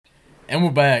And we're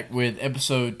back with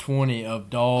episode 20 of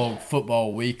Dog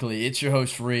Football Weekly. It's your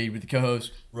host, Reed, with the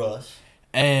co-host, Russ.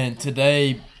 And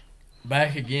today,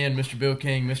 back again, Mr. Bill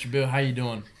King. Mr. Bill, how you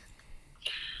doing?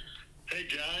 Hey,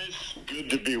 guys. Good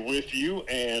to be with you.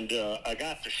 And I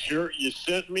got the shirt you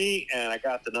sent me, and I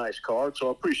got the nice card, so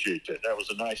I appreciate that. That was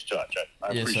a nice touch.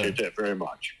 I Yes, appreciate sir. that very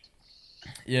much.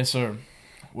 Yes, sir.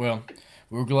 Well,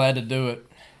 we're glad to do it.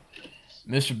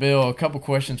 Mr. Bill, a couple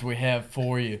questions we have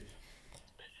for you.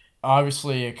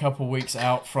 Obviously, a couple weeks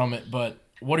out from it, but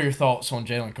what are your thoughts on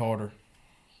Jalen Carter?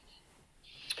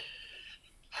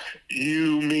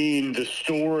 You mean the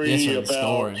story Yes, sir, the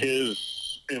about story.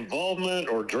 his involvement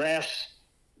or draft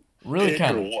Really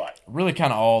pick or what? Really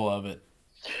kind of all of it.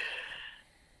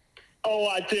 Oh,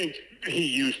 I think he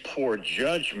used poor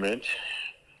judgment,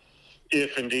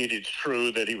 if indeed it's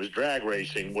true that he was drag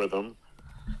racing with him.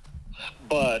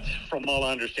 But from all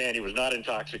I understand, he was not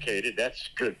intoxicated. That's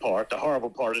the good part. The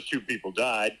horrible part is 2 people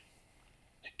died.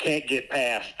 Can't get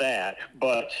past that.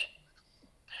 But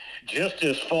just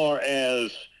as far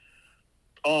as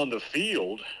on the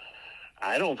field,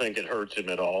 I don't think it hurts him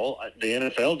at all. The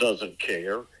NFL doesn't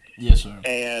care. Yes, sir.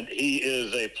 And he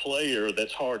is a player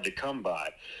that's hard to come by.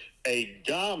 A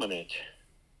dominant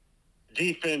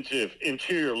defensive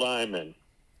interior lineman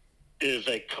is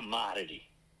a commodity.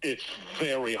 It's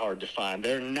very hard to find.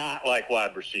 They're not like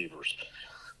wide receivers.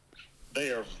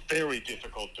 They are very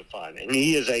difficult to find. And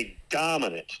he is a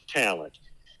dominant talent.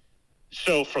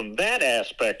 So from that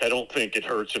aspect, I don't think it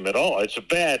hurts him at all. It's a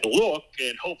bad look,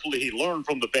 and hopefully he learned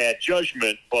from the bad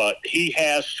judgment, but he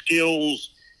has skills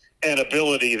and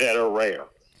ability that are rare.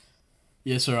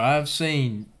 Yes, sir. I've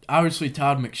seen, obviously,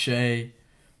 Todd McShay,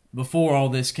 before all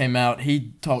this came out,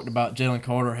 he talked about Jalen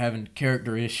Carter having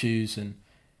character issues, and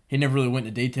he never really went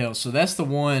into details. So that's the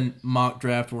one mock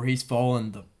draft where he's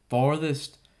fallen the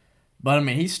farthest. But, I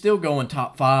mean, he's still going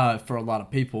top 5 for a lot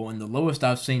of people, and the lowest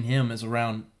I've seen him is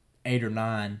around 8 or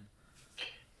 9.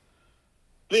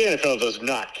 The NFL does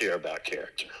not care about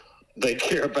character. They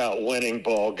care about winning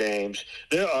ball games.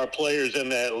 There are players in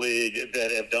that league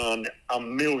that have done a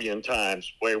million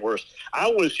times way worse. I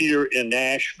was here in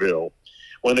Nashville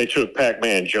when they took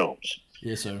Pac-Man Jones.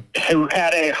 Yes, sir. Who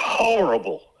had a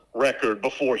horrible record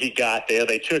before he got there.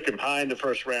 They took him high in the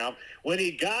first round. When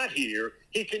he got here,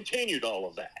 he continued all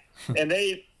of that. And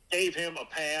they gave him a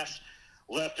pass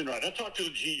left and right. I talked to the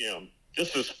GM.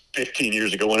 This was 15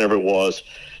 years ago, whenever it was.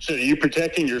 So are you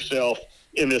protecting yourself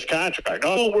in this contract?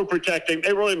 Oh, we're protecting.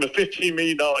 They wrote him a $15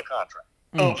 million contract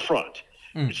up front.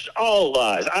 It's all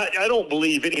lies. I don't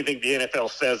believe anything the NFL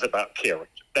says about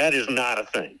character. That is not a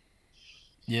thing.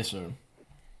 Yes, sir.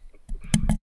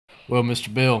 Well,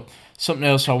 Mr. Bill, something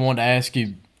else I wanted to ask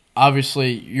you.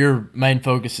 Obviously, your main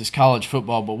focus is college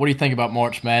football, but what do you think about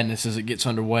March Madness as it gets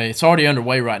underway? It's already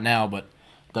underway right now, but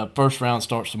the first round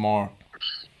starts tomorrow.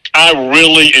 I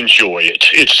really enjoy it.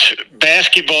 It's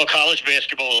basketball. College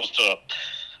basketball is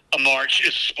a march.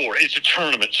 It's a sport. It's a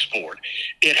tournament sport.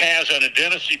 It has an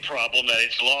identity problem that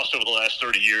it's lost over the last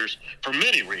 30 years for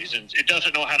many reasons. It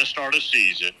doesn't know how to start a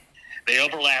season. They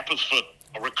overlap with football.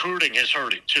 Recruiting has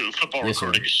hurt it, too. Football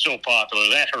recruiting is so popular.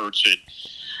 That hurts it.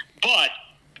 But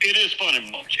it is fun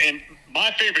in March. And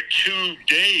my favorite 2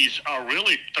 days are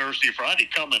really Thursday, Friday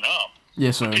coming up.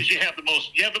 Yes, sir. Because you have the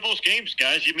most games,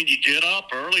 guys. I mean, you get up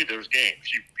early, there's games.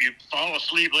 You fall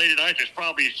asleep late at night, there's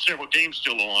probably several games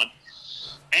still on.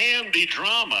 And the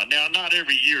drama. Now, not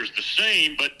every year is the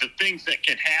same, but the things that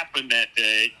can happen that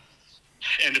day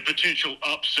and the potential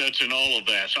upsets and all of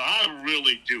that. So I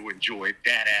really do enjoy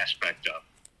that aspect of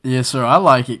it. Yes, sir. I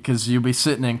like it because you'll be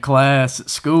sitting in class at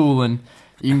school and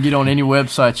you can get on any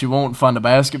website you want and find a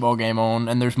basketball game on,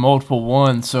 and there's multiple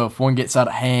ones. So if one gets out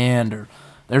of hand, or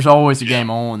there's always a game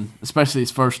on, especially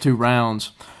these first 2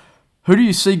 rounds. Who do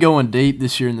you see going deep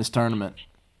this year in this tournament?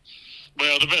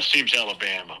 Well, the best team's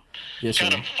Alabama. Yes, sir.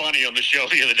 Kind of funny on the show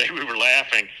the other day, we were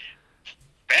laughing.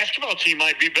 Basketball team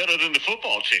might be better than the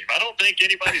football team. I don't think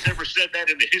anybody's ever said that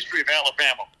in the history of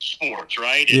Alabama sports,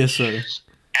 right? Yes, sir.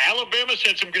 Alabama's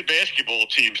had some good basketball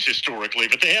teams historically,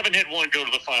 but they haven't had one go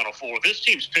to the Final Four. This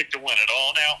team's picked to win it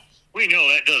all. Now, we know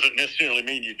that doesn't necessarily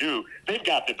mean you do. They've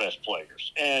got the best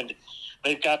players, and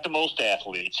they've got the most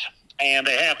athletes, and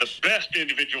they have the best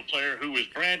individual player, who is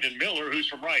Brandon Miller, who's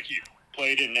from right here.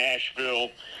 Played in Nashville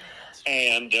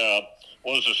and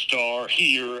was a star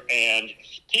here, and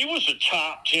he was a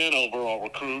top 10 overall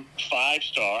recruit,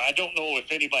 5-star. I don't know if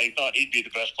anybody thought he'd be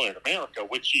the best player in America,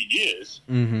 which he is.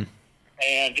 Mm-hmm.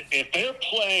 And if they're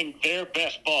playing their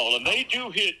best ball, and they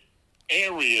do hit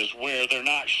areas where they're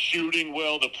not shooting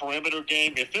well, the perimeter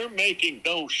game, if they're making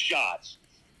those shots,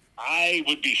 I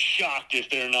would be shocked if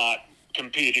they're not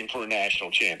competing for a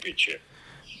national championship.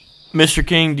 Mr.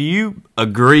 King, do you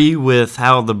agree with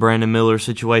how the Brandon Miller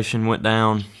situation went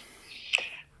down?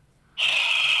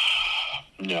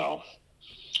 No.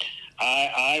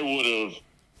 I would have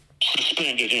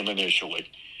suspended him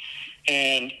initially.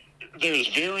 And there's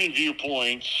varying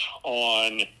viewpoints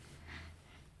on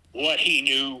what he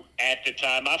knew at the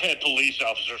time. I've had police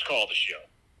officers call the show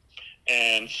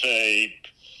and say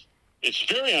it's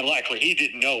very unlikely he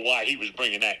didn't know why he was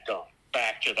bringing that gun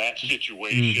back to that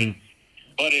situation. Mm-hmm.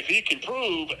 But if he can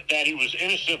prove that he was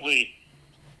innocently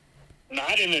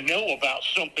not in the know about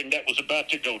something that was about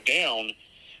to go down,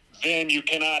 then you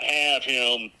cannot have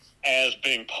him as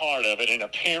being part of it. And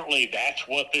apparently that's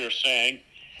what they're saying.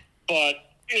 But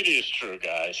it is true,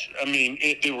 guys. I mean,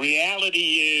 the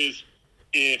reality is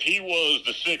if he was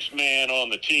the sixth man on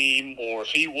the team or if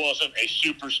he wasn't a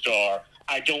superstar,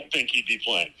 I don't think he'd be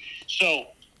playing. So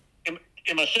am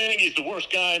I saying he's the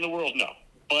worst guy in the world? No.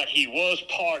 But he was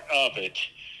part of it,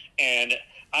 and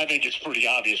I think it's pretty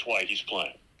obvious why he's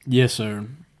playing. Yes, sir.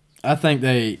 I think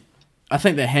they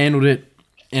handled it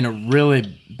in a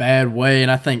really bad way,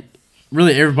 and I think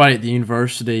really everybody at the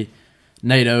university,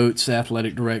 Nate Oates, the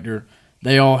athletic director,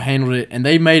 they all handled it, and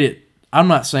they made it. I'm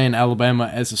not saying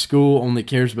Alabama as a school only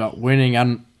cares about winning.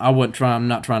 I'm not trying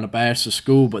to bash the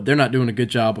school, but they're not doing a good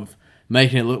job of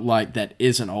making it look like that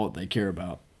isn't all that they care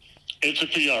about. It's a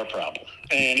PR problem.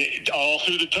 And all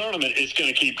through the tournament, it's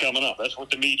going to keep coming up. That's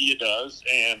what the media does.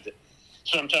 And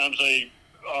sometimes they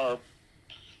are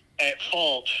at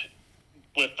fault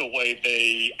with the way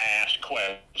they ask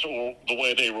questions or the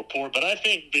way they report. But I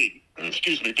think being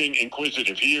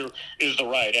inquisitive here is the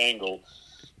right angle.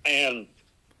 And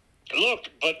look,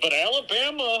 but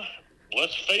Alabama,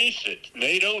 let's face it,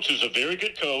 Nate Oates is a very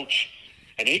good coach,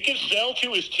 and he can sell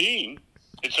to his team.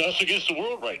 It's us against the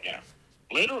world right now.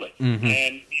 Literally. Mm-hmm.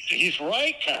 And he's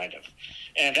right, kind of.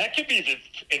 And that could be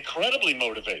incredibly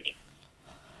motivating.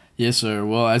 Yes, sir.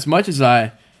 Well, as much as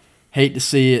I hate to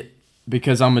see it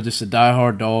because I'm just a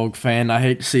diehard Dog fan, I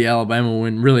hate to see Alabama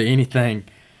win really anything.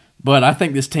 But I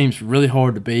think this team's really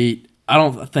hard to beat. I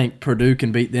don't think Purdue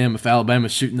can beat them if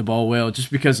Alabama's shooting the ball well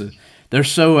just because they're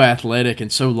so athletic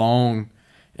and so long.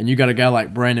 And you got a guy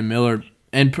like Brandon Miller.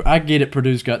 And I get it,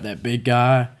 Purdue's got that big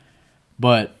guy.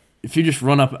 But if you just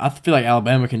run up, I feel like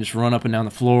Alabama can just run up and down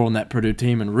the floor on that Purdue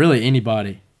team and really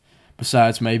anybody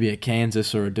besides maybe a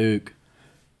Kansas or a Duke.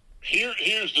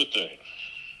 Here's the thing.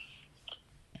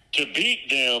 To beat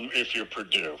them if you're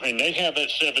Purdue, and they have that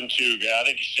 7'2" guy, I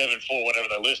think he's 7'4", whatever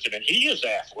they listed, and he is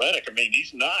athletic. I mean,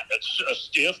 he's not a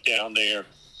stiff down there.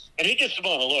 And he gets them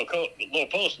on a low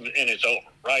post, and it's over,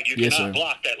 right? You cannot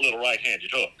block that little right-handed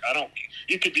hook.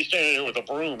 You could be standing there with a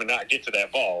broom and not get to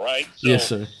that ball, right? So, yes,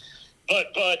 sir.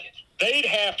 But they'd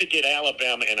have to get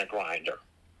Alabama in a grinder,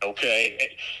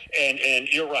 okay? And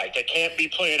you're right. They can't be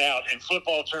playing out in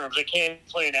football terms. They can't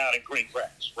be playing out in green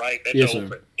grass, right? That's open.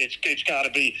 Sir. It's got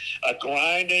to be a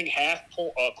grinding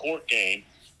half-court game.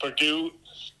 Purdue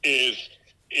is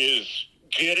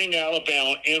getting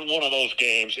Alabama in one of those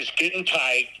games. It's getting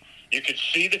tight. You can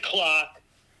see the clock.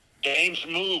 Game's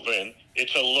moving.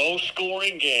 It's a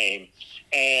low-scoring game.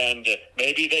 And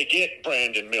maybe they get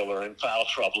Brandon Miller in foul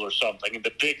trouble or something, and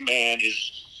the big man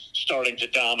is starting to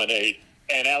dominate.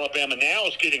 And Alabama now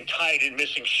is getting tight and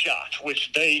missing shots,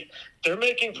 which they're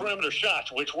making perimeter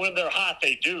shots, which when they're hot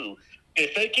they do.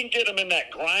 If they can get them in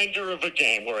that grinder of a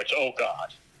game where it's, oh,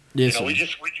 God. Yes,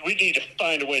 we need to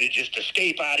find a way to just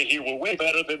escape out of here. We're way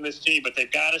better than this team, but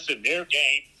they've got us in their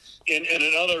game. In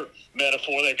another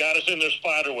metaphor, they've got us in their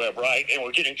spider web, right? And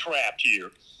we're getting trapped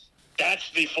here.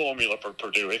 That's the formula for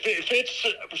Purdue. If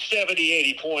it's 70,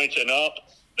 80 points and up,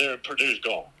 Purdue's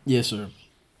gone. Yes, sir.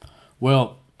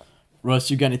 Well,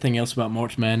 Russ, you got anything else about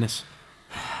March Madness?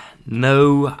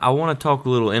 No, I want to talk a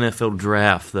little NFL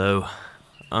draft, though.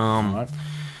 All right.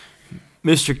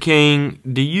 Mr. King,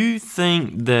 do you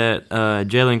think that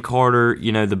Jalen Carter,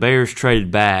 the Bears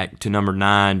traded back to number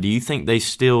 9, do you think they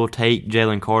still take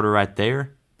Jalen Carter right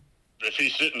there? If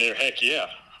he's sitting there, heck yeah.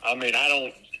 I mean,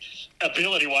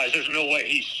 ability-wise, there's no way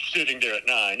he's sitting there at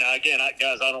 9. Now, again,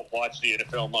 guys, I don't watch the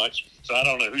NFL much, so I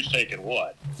don't know who's taking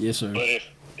what. Yes, sir. But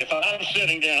if I'm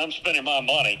sitting there and I'm spending my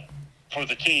money for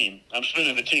the team, I'm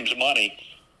spending the team's money,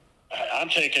 I'm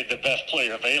taking the best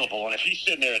player available. And if he's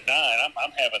sitting there at 9,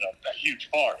 I'm having a huge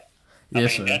party.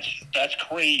 Yes, sir. That's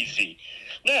crazy.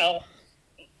 Now,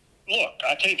 look,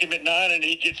 I take him at 9 and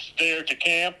he gets there to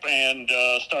camp and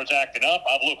starts acting up.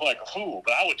 I'd look like a fool,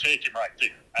 but I would take him right there.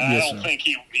 And yes, I don't think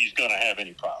he's going to have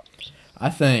any problems.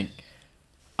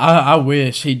 I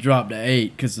wish he dropped to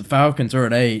 8 because the Falcons are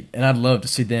at 8, and I'd love to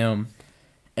see them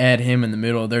add him in the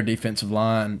middle of their defensive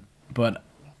line. But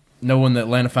knowing the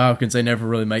Atlanta Falcons, they never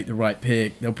really make the right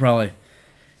pick. They'll probably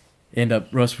end up.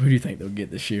 Russ, who do you think they'll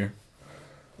get this year?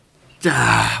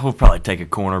 We'll probably take a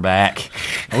cornerback.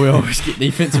 We always get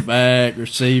defensive back,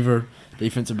 receiver.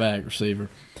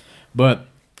 But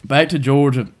back to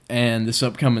Georgia and this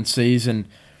upcoming season,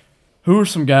 who are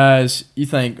some guys you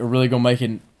think are really going to make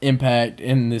an impact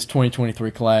in this 2023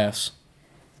 class?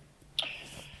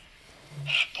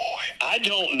 Boy, I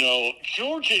don't know.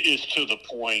 Georgia is to the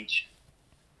point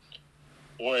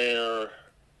where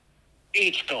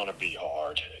it's going to be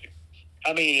hard.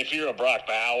 I mean, if you're a Brock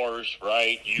Bowers,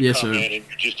 right, you come in and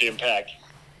you just impact.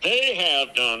 They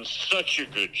have done such a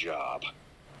good job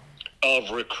of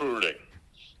recruiting,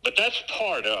 but that's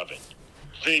part of it.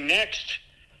 The next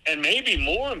and maybe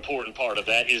more important part of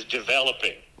that is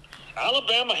developing.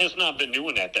 Alabama has not been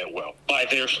doing that well by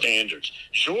their standards.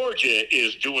 Georgia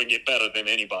is doing it better than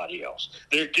anybody else.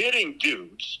 They're getting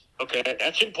dudes, okay?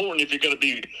 That's important if you're going to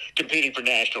be competing for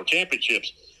national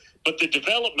championships. But the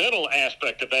developmental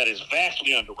aspect of that is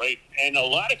vastly underrated. And a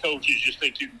lot of coaches just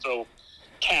think you can throw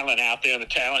talent out there and the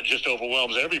talent just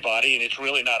overwhelms everybody, and it's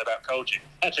really not about coaching.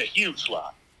 That's a huge lie.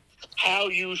 How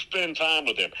you spend time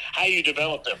with them, how you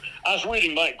develop them. I was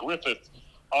reading Mike Griffith's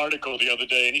article the other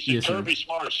day, and he said Kirby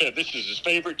Smart said this is his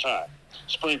favorite time,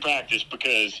 spring practice,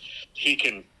 because he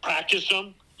can practice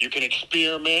them, you can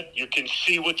experiment, you can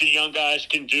see what the young guys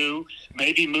can do,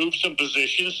 maybe move some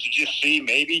positions to just see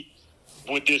maybe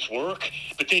would this work?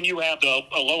 But then you have the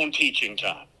alone teaching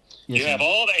time. You have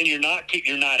all that, and you're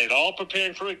not at all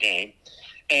preparing for a game,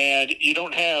 and you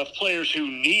don't have players who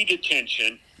need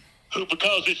attention, who,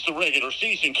 because it's the regular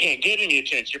season, can't get any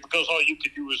attention because all you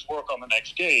can do is work on the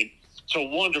next game. It's a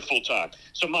wonderful time.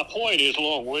 So my point is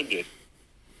long-winded.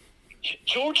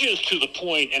 Georgia is to the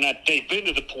point, and they've been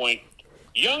to the point,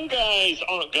 young guys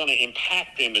aren't going to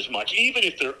impact them as much, even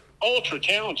if they're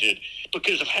ultra-talented,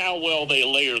 because of how well they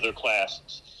layer their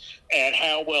classes and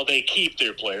how well they keep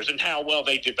their players and how well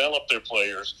they develop their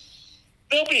players.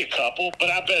 There'll be a couple, but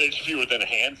I bet it's fewer than a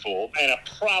handful, and it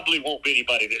probably won't be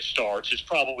anybody that starts. It's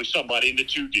probably somebody in the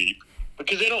two deep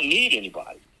because they don't need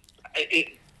anybody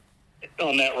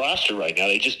on that roster right now.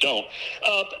 They just don't.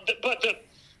 But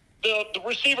the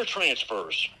receiver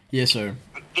transfers. Yes, sir.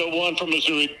 The one from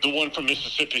Missouri, the one from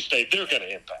Mississippi State, they're going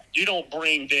to impact. You don't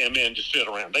bring them in to sit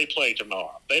around. They play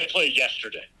tomorrow. They play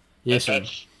yesterday. Yes, sir.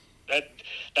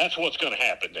 That's what's going to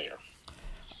happen there.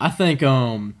 I think,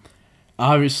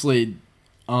 obviously,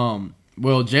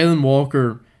 Jalen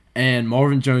Walker and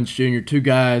Marvin Jones Jr., two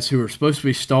guys who are supposed to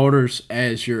be starters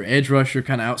as your edge rusher,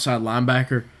 kind of outside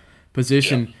linebacker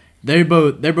position. Yeah.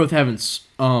 They're both having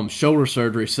shoulder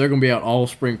surgery, so they're going to be out all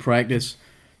spring practice.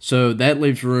 So that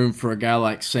leaves room for a guy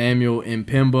like Samuel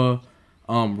Mpemba,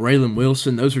 Raylan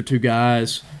Wilson. Those are two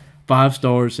guys, 5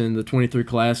 stars in the 23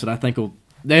 class that I think I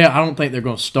don't think they're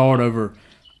going to start over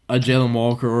a Jalen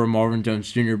Walker or a Marvin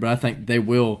Jones Jr., but I think they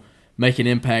will make an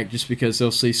impact just because they'll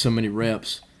see so many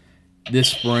reps this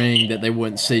spring that they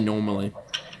wouldn't see normally.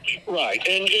 Right,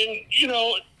 and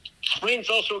spring's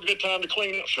also a good time to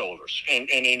clean up shoulders and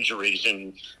injuries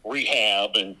and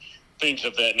rehab and things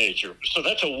of that nature. So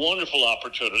that's a wonderful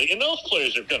opportunity. And those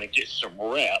players are going to get some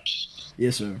reps.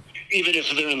 Yes, sir. Even if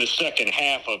they're in the second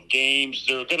half of games,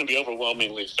 they're going to be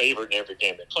overwhelmingly favored in every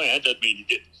game they play. That doesn't mean you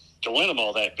get to win them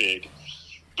all that big.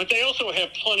 But they also have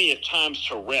plenty of times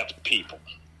to rep people.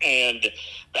 And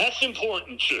that's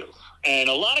important, too. And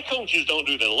a lot of coaches don't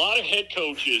do that. A lot of head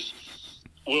coaches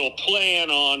will plan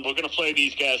on, we're going to play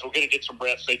these guys, we're going to get some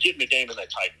reps. They get in the game and they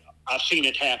tighten up. I've seen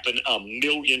it happen a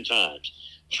million times.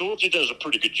 Georgia does a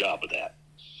pretty good job of that.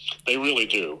 They really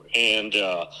do. And,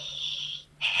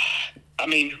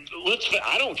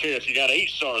 I don't care if you got 8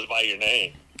 stars by your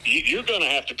name. You're going to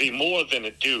have to be more than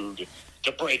a dude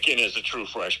to break in as a true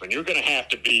freshman. You're going to have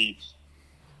to be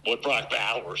what Brock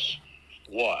Bowers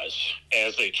was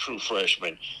as a true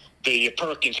freshman. The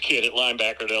Perkins kid at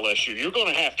linebacker at LSU. You're going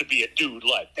to have to be a dude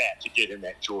like that to get in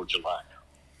that Georgia lineup.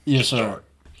 Yes, sir.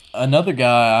 Another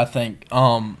guy, I think,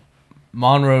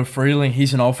 Monroe Freeling,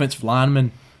 he's an offensive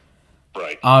lineman.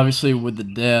 Right. Obviously, with the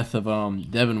death of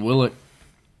Devin Willock,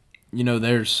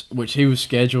 which he was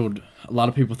scheduled. A lot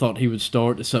of people thought he would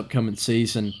start this upcoming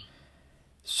season.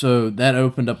 So that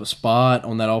opened up a spot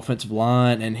on that offensive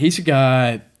line. And he's a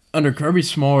guy, under Kirby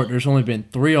Smart, there's only been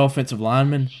 3 offensive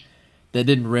linemen that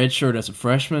didn't redshirt as a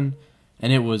freshman.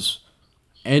 And it was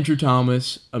Andrew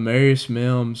Thomas, Amarius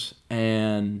Mims,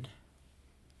 and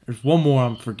there's one more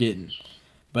I'm forgetting.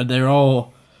 But they're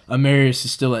all – Amarius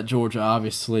is still at Georgia,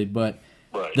 obviously. But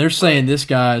they're saying this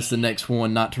guy is the next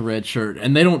one not to redshirt.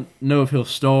 And they don't know if he'll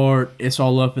start. It's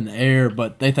all up in the air.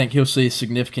 But they think he'll see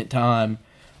significant time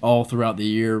all throughout the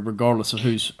year, regardless of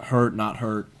who's hurt, not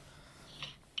hurt.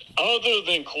 Other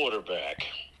than quarterback,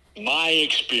 my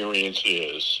experience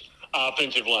is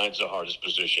offensive line's the hardest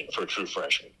position for a true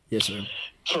freshman. Yes, sir.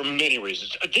 For many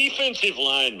reasons. A defensive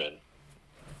lineman,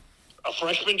 a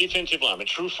freshman defensive lineman,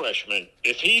 true freshman,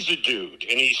 if he's a dude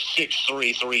and he's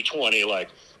 6'3", 320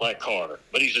 like Carter,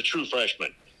 but he's a true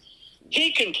freshman,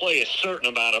 he can play a certain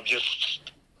amount of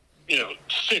just,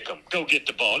 sick him, go get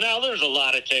the ball. Now, there's a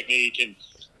lot of technique and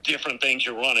different things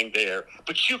you're running there,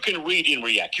 but you can read and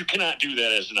react. You cannot do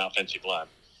that as an offensive lineman.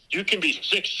 You can be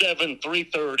 6'7",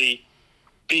 330,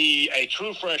 be a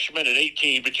true freshman at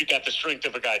 18, but you got the strength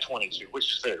of a guy 22, which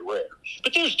is very rare.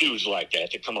 But there's dudes like that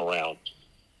come around.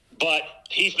 But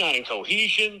he's not in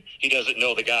cohesion. He doesn't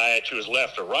know the guy to his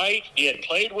left or right. He hadn't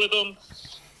played with him.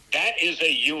 That is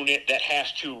a unit that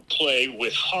has to play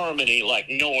with harmony like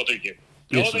no other unit.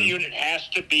 No other unit has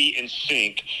to be in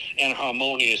sync and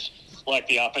harmonious like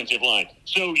the offensive line.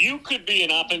 So you could be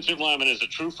an offensive lineman as a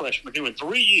true freshman who in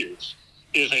 3 years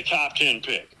is a top 10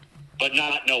 pick, but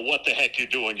not know what the heck you're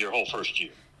doing your whole first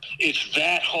year. It's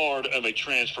that hard of a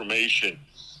transformation.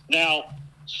 Now,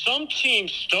 some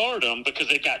teams start them because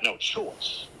they've got no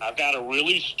choice. I've got a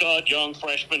really stud young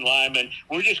freshman lineman.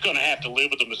 We're just going to have to live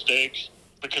with the mistakes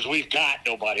because we've got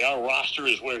nobody. Our roster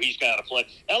is where he's got to play.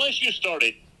 LSU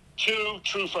started 2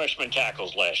 true freshman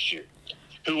tackles last year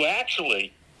who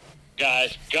actually,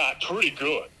 guys, got pretty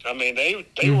good. I mean,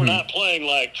 they were not playing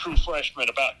like true freshmen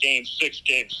about game 6,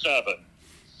 game 7.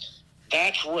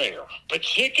 That's rare,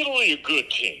 particularly a good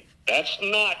team. That's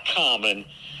not common.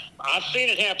 I've seen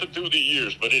it happen through the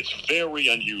years, but it's very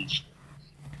unusual.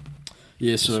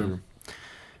 Yes, sir.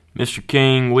 Mr.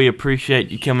 King, we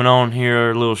appreciate you coming on here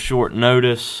a little short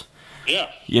notice. Yeah.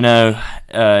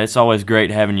 It's always great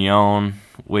having you on.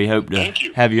 We hope to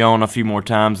have you on a few more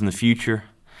times in the future.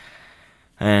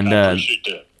 And I appreciate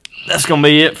that. That's going to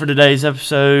be it for today's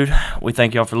episode. We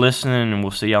thank y'all for listening, and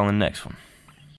we'll see y'all in the next one.